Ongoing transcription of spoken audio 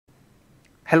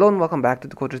Hello and welcome back to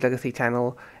the Coder's Legacy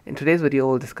channel. In today's video,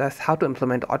 we'll discuss how to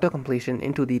implement auto-completion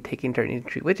into the Tkinter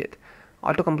entry widget.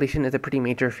 Auto-completion is a pretty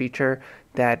major feature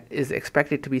that is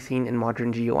expected to be seen in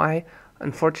modern GUI.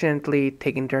 Unfortunately,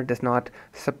 Tkinter does not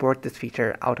support this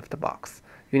feature out of the box.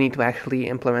 You need to actually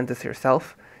implement this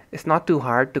yourself. It's not too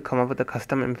hard to come up with a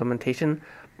custom implementation,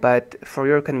 but for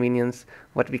your convenience,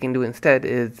 what we can do instead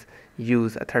is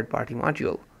use a third-party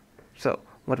module. So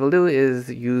what we'll do is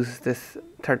use this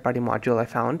third-party module I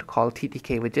found called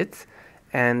TTK Widgets,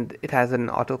 and it has an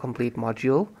autocomplete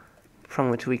module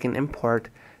from which we can import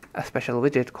a special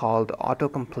widget called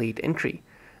Autocomplete Entry.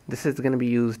 This is going to be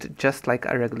used just like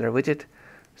a regular widget,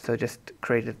 so just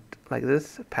create it like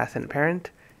this, pass in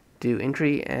parent, do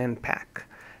entry, and pack.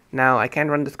 Now I can't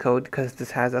run this code because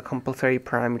this has a compulsory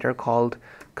parameter called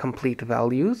complete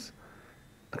values.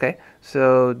 Okay,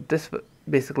 so this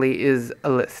basically is a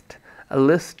list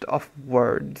of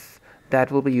words that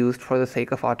will be used for the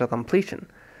sake of auto-completion.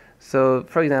 So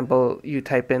for example, you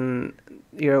type in,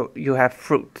 you have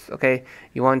fruits, okay?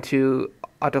 You want to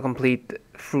autocomplete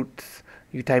fruits.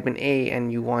 You type in A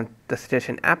and you want the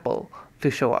suggestion apple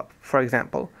to show up, for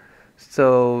example.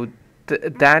 So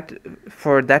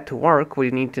for that to work, what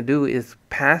you need to do is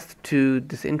pass to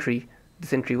this entry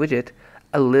widget,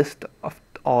 a list of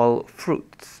all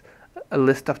fruits. A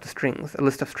list of strings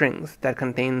that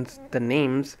contains the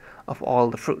names of all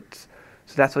the fruits.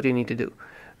 So that's what you need to do.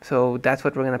 So that's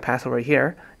what we're going to pass over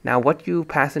here. Now what you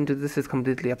pass into this is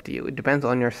completely up to you. It depends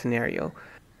on your scenario.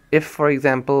 If, for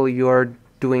example, you're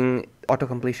doing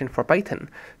auto-completion for Python,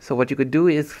 so what you could do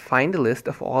is find a list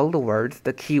of all the words,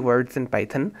 the keywords in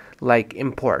Python, like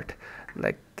import,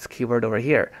 like this keyword over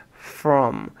here,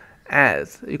 from,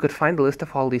 as. You could find a list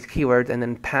of all these keywords and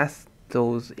then pass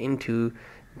those into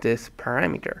this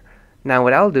parameter. Now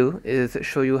what I'll do is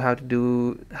show you how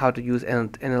to use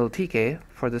NLTK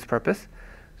for this purpose.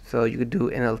 So you could do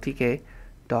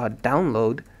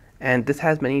NLTK.download, and this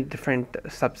has many different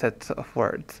subsets of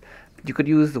words. You could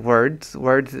use words.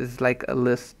 Words is like a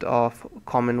list of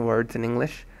common words in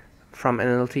English from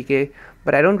NLTK,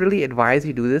 but I don't really advise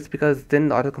you do this because then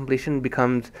the auto-completion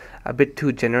becomes a bit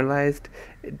too generalized,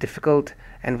 difficult,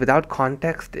 and without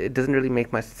context it doesn't really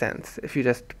make much sense if you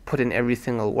just put in every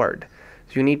single word.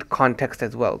 So you need context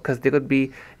as well, because there could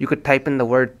be, you could type in the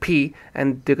word P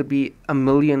and there could be a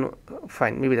million,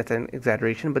 fine, maybe that's an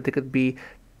exaggeration, but there could be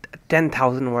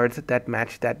 10,000 words that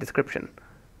match that description.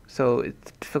 So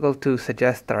it's difficult to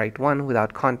suggest the right one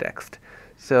without context.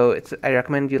 So I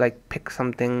recommend you pick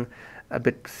something a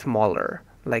bit smaller,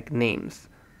 like names.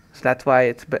 So that's why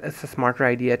it's a smarter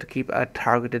idea to keep a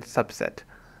targeted subset,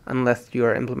 unless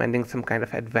you're implementing some kind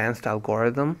of advanced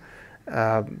algorithm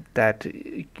that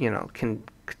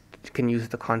can use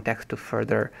the context to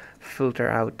further filter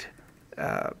out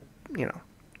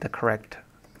the correct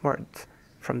words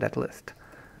from that list.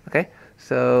 Okay,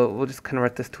 so we'll just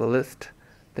convert this to a list,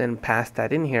 then pass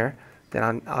that in here.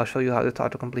 Then I'll show you how this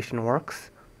auto-completion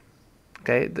works.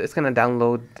 Okay, it's going to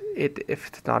download it if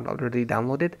it's not already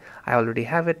downloaded. I already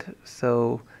have it,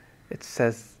 so it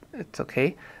says it's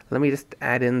okay. Let me just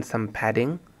add in some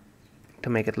padding to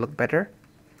make it look better.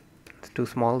 It's too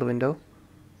small, the window.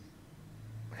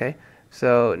 Okay,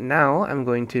 so now I'm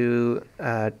going to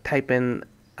type in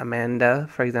Amanda,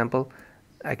 for example.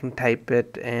 I can type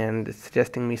it and it's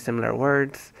suggesting me similar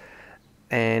words.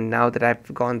 And now that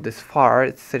I've gone this far,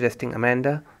 it's suggesting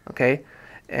Amanda, okay?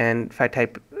 And if I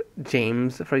type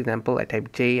James, for example, I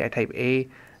type J, I type A,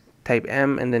 type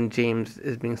M, and then James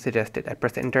is being suggested. I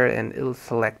press enter and it'll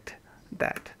select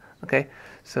that, okay?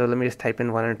 So let me just type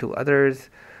in one or two others.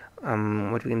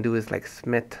 What we can do is like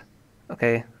Smith,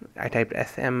 okay? I typed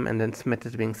SM and then Smith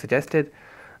is being suggested.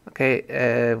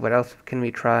 Okay, what else can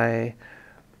we try?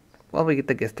 Well, we get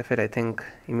the gist of it, I think.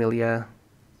 Emilia,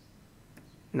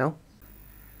 no?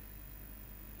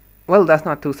 Well, that's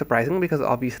not too surprising because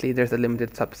obviously there's a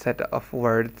limited subset of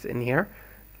words in here,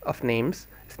 of names.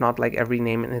 It's not like every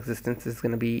name in existence is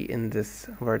going to be in this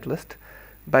word list.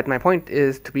 But my point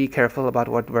is to be careful about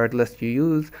what word list you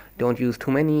use. Don't use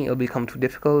too many, it'll become too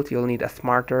difficult. You'll need a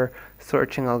smarter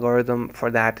searching algorithm for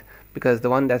that, because the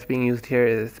one that's being used here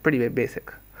is pretty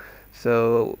basic.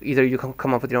 So either you can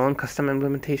come up with your own custom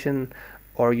implementation,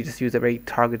 or you just use a very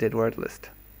targeted word list.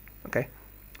 Okay,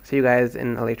 see you guys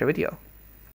in a later video.